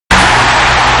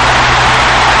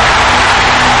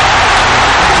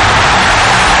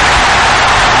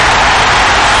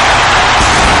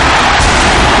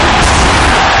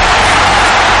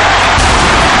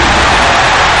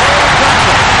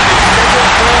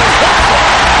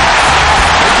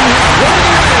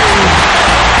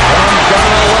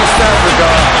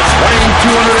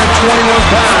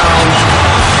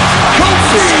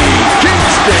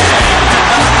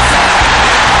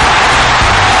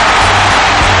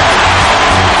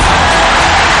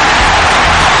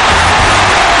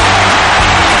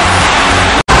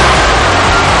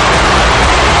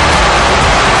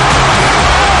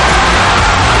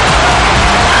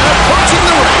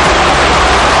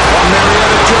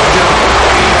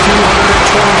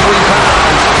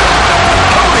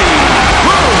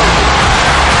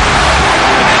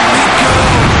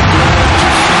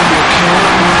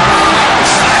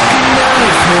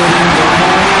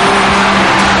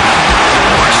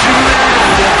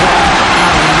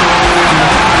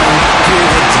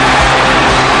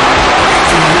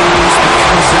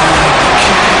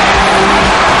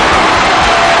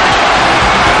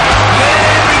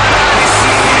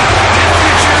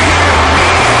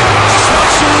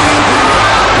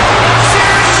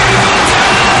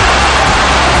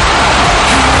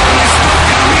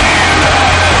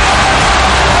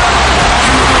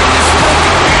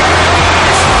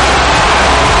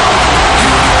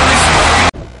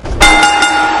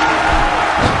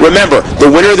Remember, the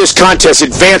winner of this contest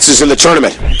advances in the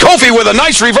tournament. Kofi with a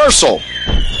nice reversal.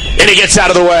 And he gets out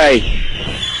of the way.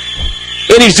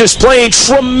 And he's displaying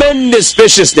tremendous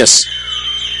viciousness.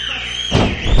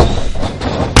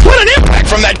 What an impact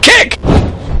from that kick!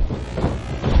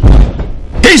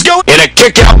 He's going in a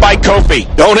kick out by Kofi.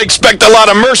 Don't expect a lot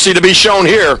of mercy to be shown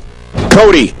here.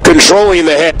 Cody controlling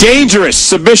the head. Dangerous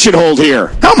submission hold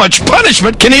here. How much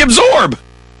punishment can he absorb?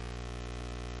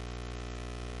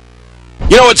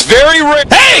 You know, it's very rare.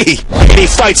 Hey! And he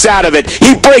fights out of it.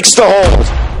 He breaks the hold.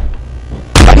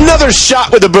 Another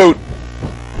shot with the boot.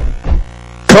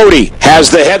 Cody has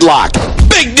the headlock.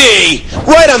 Big D!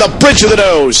 Right on the bridge of the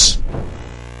nose.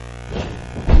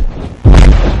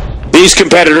 These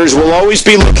competitors will always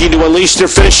be looking to unleash their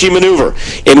finishing maneuver.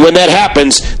 And when that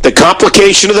happens, the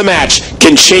complication of the match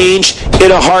can change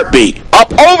in a heartbeat.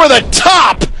 Up over the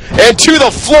top and to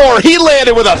the floor. He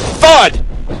landed with a thud.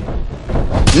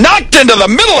 Knocked into the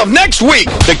middle of next week.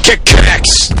 The kick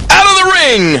connects. Out of the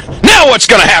ring. Now what's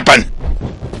going to happen?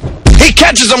 He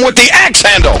catches him with the axe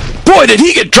handle. Boy, did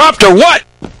he get dropped or what?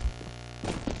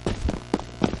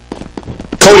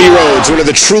 Cody Rhodes, one of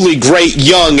the truly great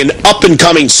young and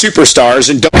up-and-coming superstars.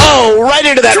 And right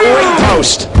into that ring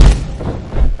post.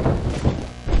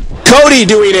 Cody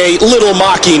doing a little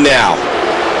mocking now.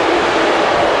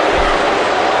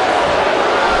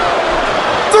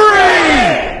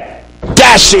 3!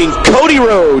 Dashing Cody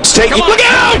Rhodes taking... Look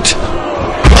out!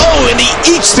 Oh, and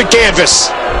he eats the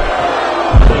canvas.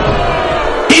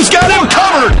 He's got him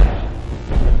covered.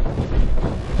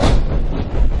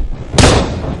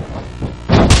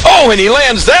 Oh, and he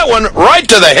lands that one right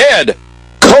to the head.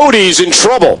 Cody's in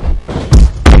trouble.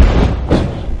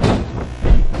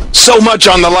 So much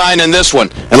on the line in this one.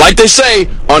 And like they say,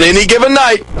 on any given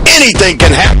night, anything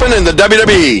can happen in the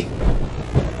WWE.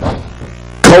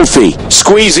 Kofi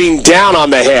squeezing down on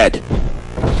the head.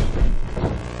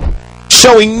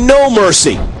 Showing no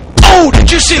mercy. Oh,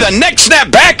 did you see the neck snap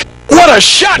back? What a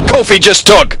shot Kofi just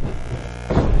took.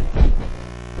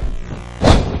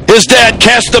 His dad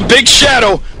cast a big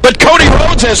shadow, but Cody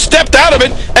Rhodes has stepped out of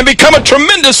it and become a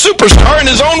tremendous superstar in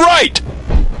his own right.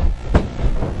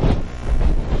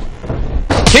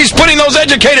 He's putting those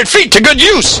educated feet to good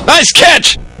use. Nice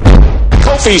catch.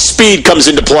 Kofi's speed comes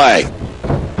into play.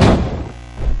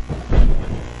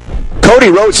 Cody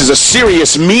Rhodes has a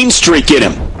serious mean streak in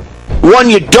him. One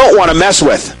you don't want to mess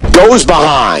with. Goes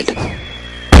behind.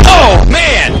 Oh,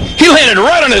 man! He landed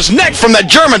right on his neck from that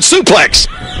German suplex.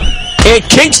 And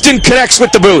Kingston connects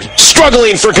with the boot,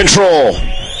 struggling for control.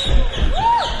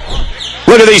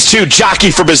 Look at these two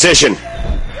jockey for position.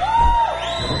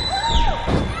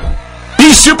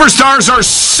 These superstars are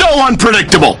so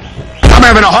unpredictable. I'm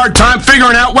having a hard time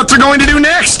figuring out what they're going to do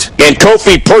next. And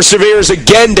Kofi perseveres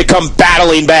again to come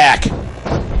battling back.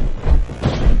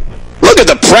 Look at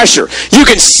the pressure. You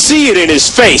can see it in his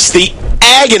face, the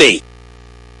agony.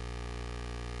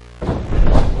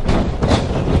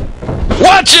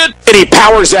 Watch it! And he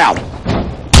powers out.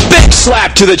 Big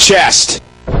slap to the chest.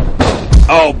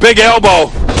 Oh, big elbow.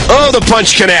 Oh, the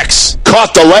punch connects.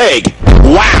 Caught the leg.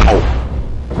 Wow.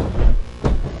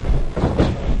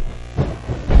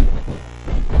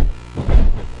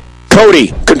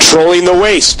 Cody controlling the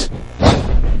waist.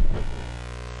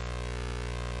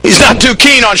 He's not too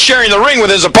keen on sharing the ring with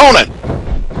his opponent.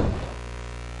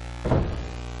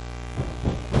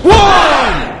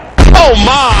 1! Oh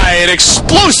my, an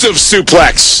explosive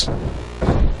suplex.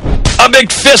 A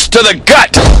big fist to the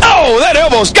gut. Oh, that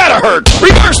elbow's gotta hurt.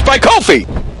 Reversed by Kofi.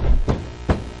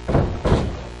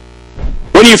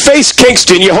 When you face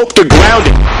Kingston, you hope to ground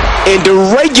it and to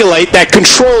regulate that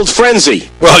controlled frenzy.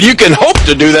 Well, you can hope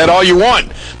to do that all you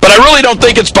want, but I really don't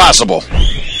think it's possible.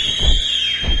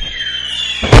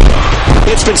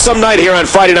 It's been some night here on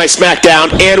Friday Night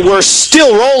Smackdown, and we're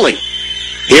still rolling.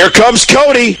 Here comes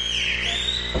Cody.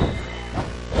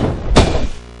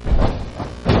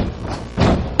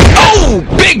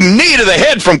 Big knee to the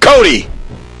head from Cody.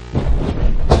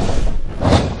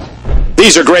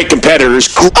 These are great competitors.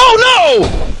 Oh, no!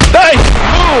 Nice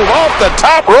move off the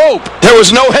top rope. There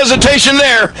was no hesitation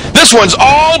there. This one's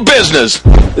all business.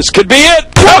 This could be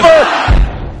it. Cover!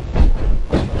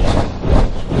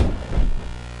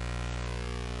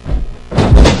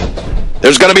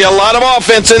 There's going to be a lot of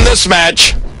offense in this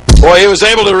match. Boy, he was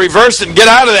able to reverse it and get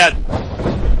out of that.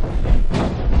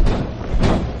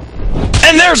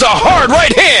 And there's a hard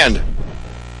right hand.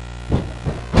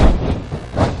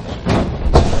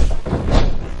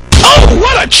 Oh,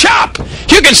 what a chop!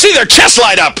 You can see their chest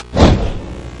light up.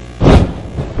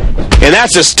 And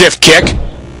that's a stiff kick.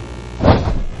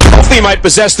 Kofi might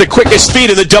possess the quickest feet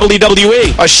in the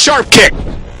WWE. A sharp kick.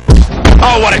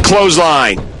 Oh, what a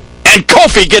clothesline. And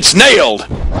Kofi gets nailed.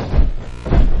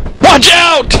 Watch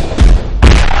out!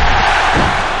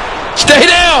 Stay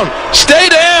down! Stay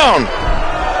down!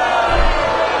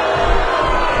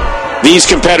 These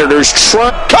competitors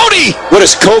try. Cody! What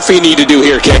does Kofi need to do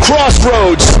here, Ken?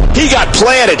 Crossroads. He got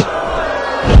planted.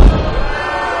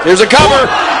 Here's a cover.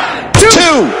 2,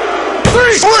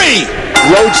 3.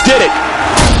 Rhodes did it.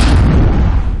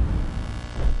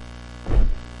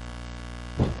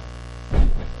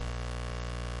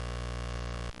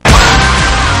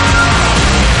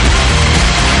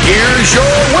 Here's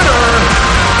your winner,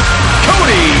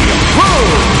 Cody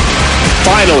Rhodes.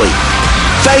 Finally,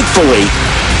 thankfully,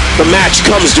 the match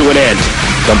comes to an end.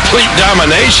 Complete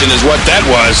domination is what that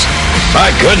was.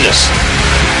 My goodness.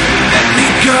 Let me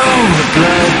go, the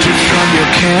blood drips from your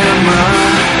camera.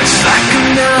 It's like a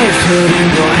knife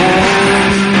hurting your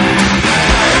hand.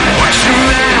 What you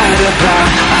mad about,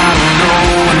 I don't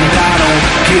know, and I don't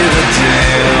give a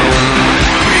damn.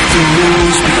 Break the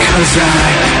rules because I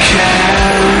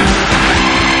can.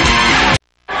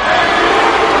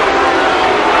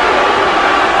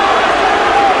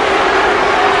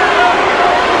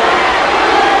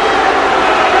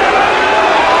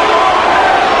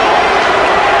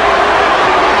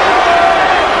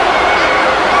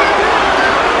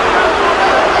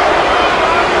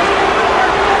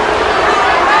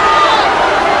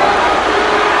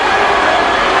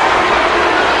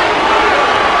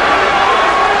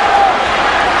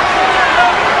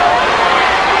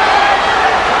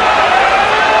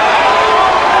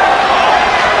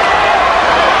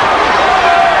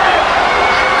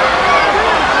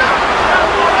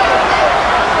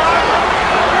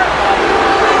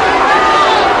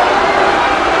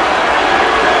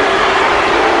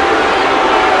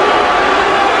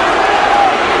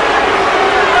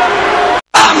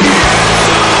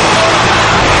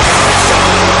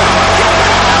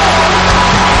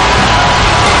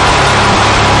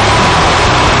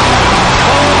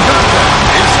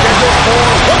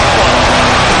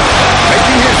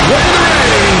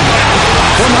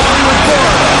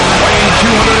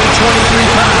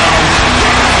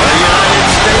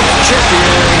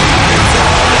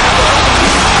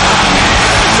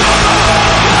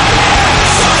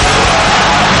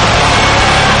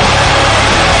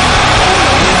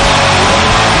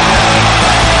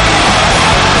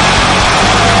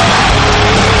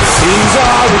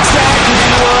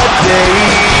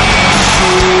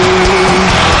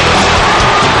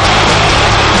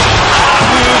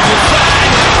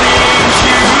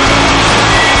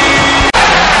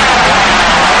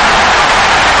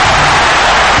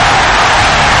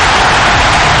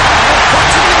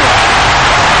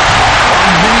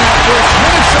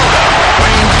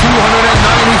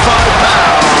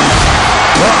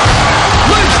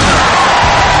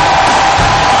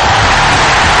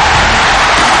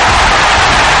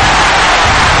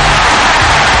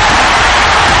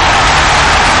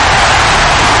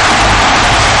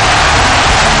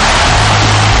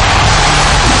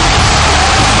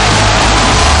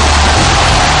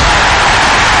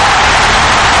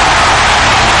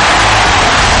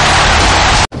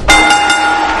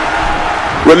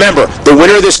 Remember, the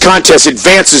winner of this contest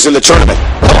advances in the tournament.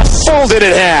 Folded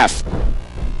in half.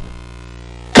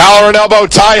 Collar and elbow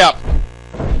tie-up.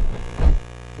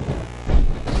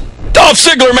 Dolph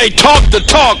Ziggler may talk the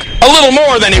talk a little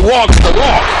more than he walks the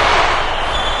walk.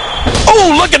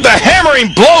 Oh, look at the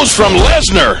hammering blows from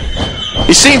Lesnar.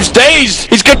 He seems dazed.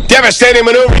 He's got devastating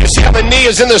maneuver. You see how the knee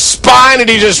is in the spine and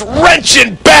he's just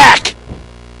wrenching back.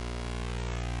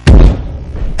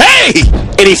 Hey!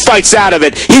 And he fights out of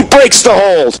it. He breaks the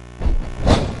hold.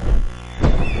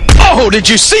 Oh, did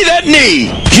you see that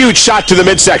knee? Huge shot to the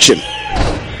midsection.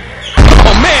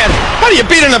 Oh, man. How do you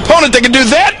beat an opponent that can do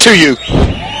that to you?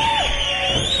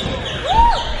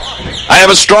 I have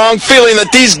a strong feeling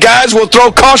that these guys will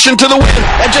throw caution to the wind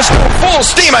and just go full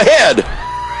steam ahead.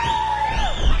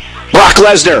 Brock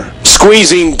Lesnar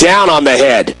squeezing down on the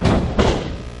head.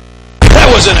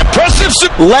 That was an impressive...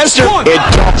 Lesnar and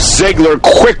Dolph Ziggler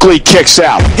quickly kicks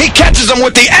out. He catches him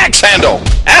with the axe handle.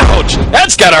 Ouch!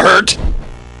 That's gotta hurt.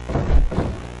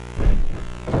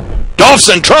 Dolph's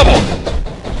in trouble.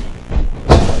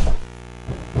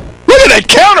 Look at that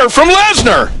counter from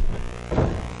Lesnar.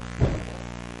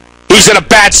 He's in a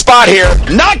bad spot here.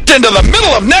 Knocked into the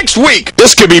middle of next week.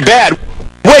 This could be bad.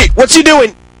 Wait, what's he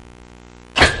doing?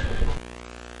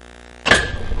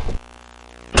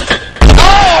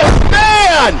 Oh,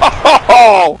 man!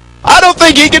 Oh, I don't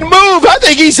think he can move. I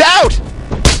think he's out.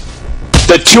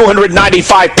 The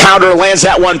 295-pounder lands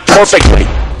that one perfectly.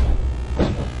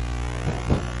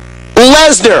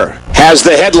 Lesnar has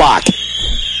the headlock.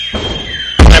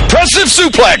 impressive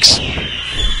suplex.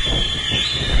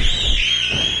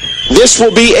 This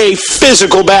will be a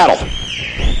physical battle.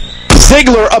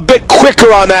 Ziggler a bit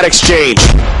quicker on that exchange.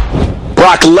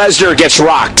 Brock Lesnar gets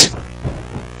rocked.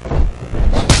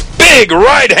 Big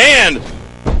right hand.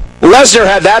 Lesnar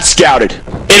had that scouted,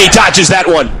 and he dodges that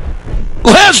one.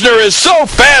 Lesnar is so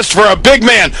fast for a big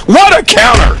man. What a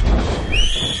counter.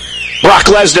 Brock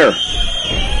Lesnar.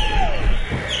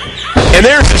 And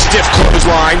there's a stiff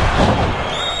clothesline.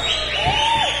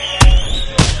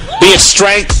 Be it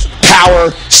strength,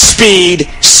 power, speed,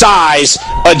 size,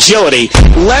 agility,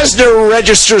 Lesnar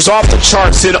registers off the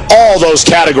charts in all those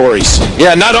categories.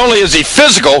 Yeah, not only is he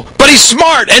physical, but he's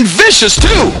smart and vicious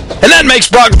too. And that makes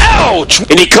Brock, ouch!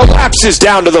 And he collapses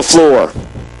down to the floor.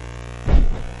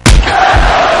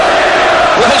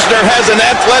 Lesnar has an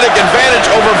athletic advantage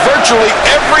over virtually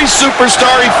every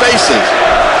superstar he faces.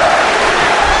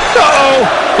 Uh-oh,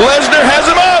 Lesnar has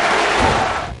him up.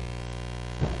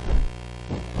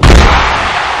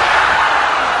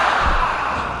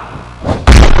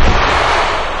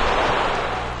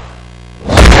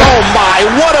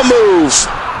 What a move!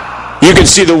 You can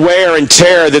see the wear and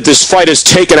tear that this fight has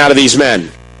taken out of these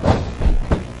men.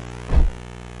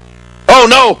 Oh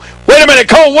no! Wait a minute,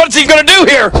 Cole, what's he gonna do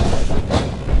here?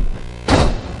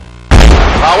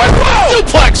 Whoa!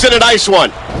 Suplex and a nice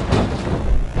one.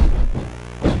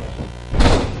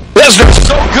 Lesnar's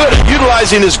so good at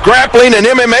utilizing his grappling and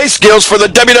MMA skills for the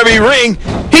WWE ring,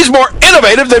 he's more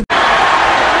innovative than...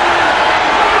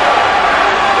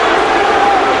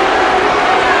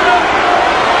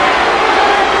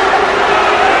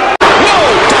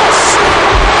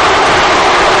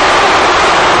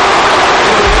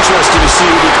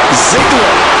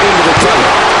 Ziggler into the cover.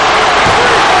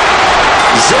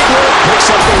 Ziggler picks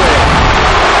up the win.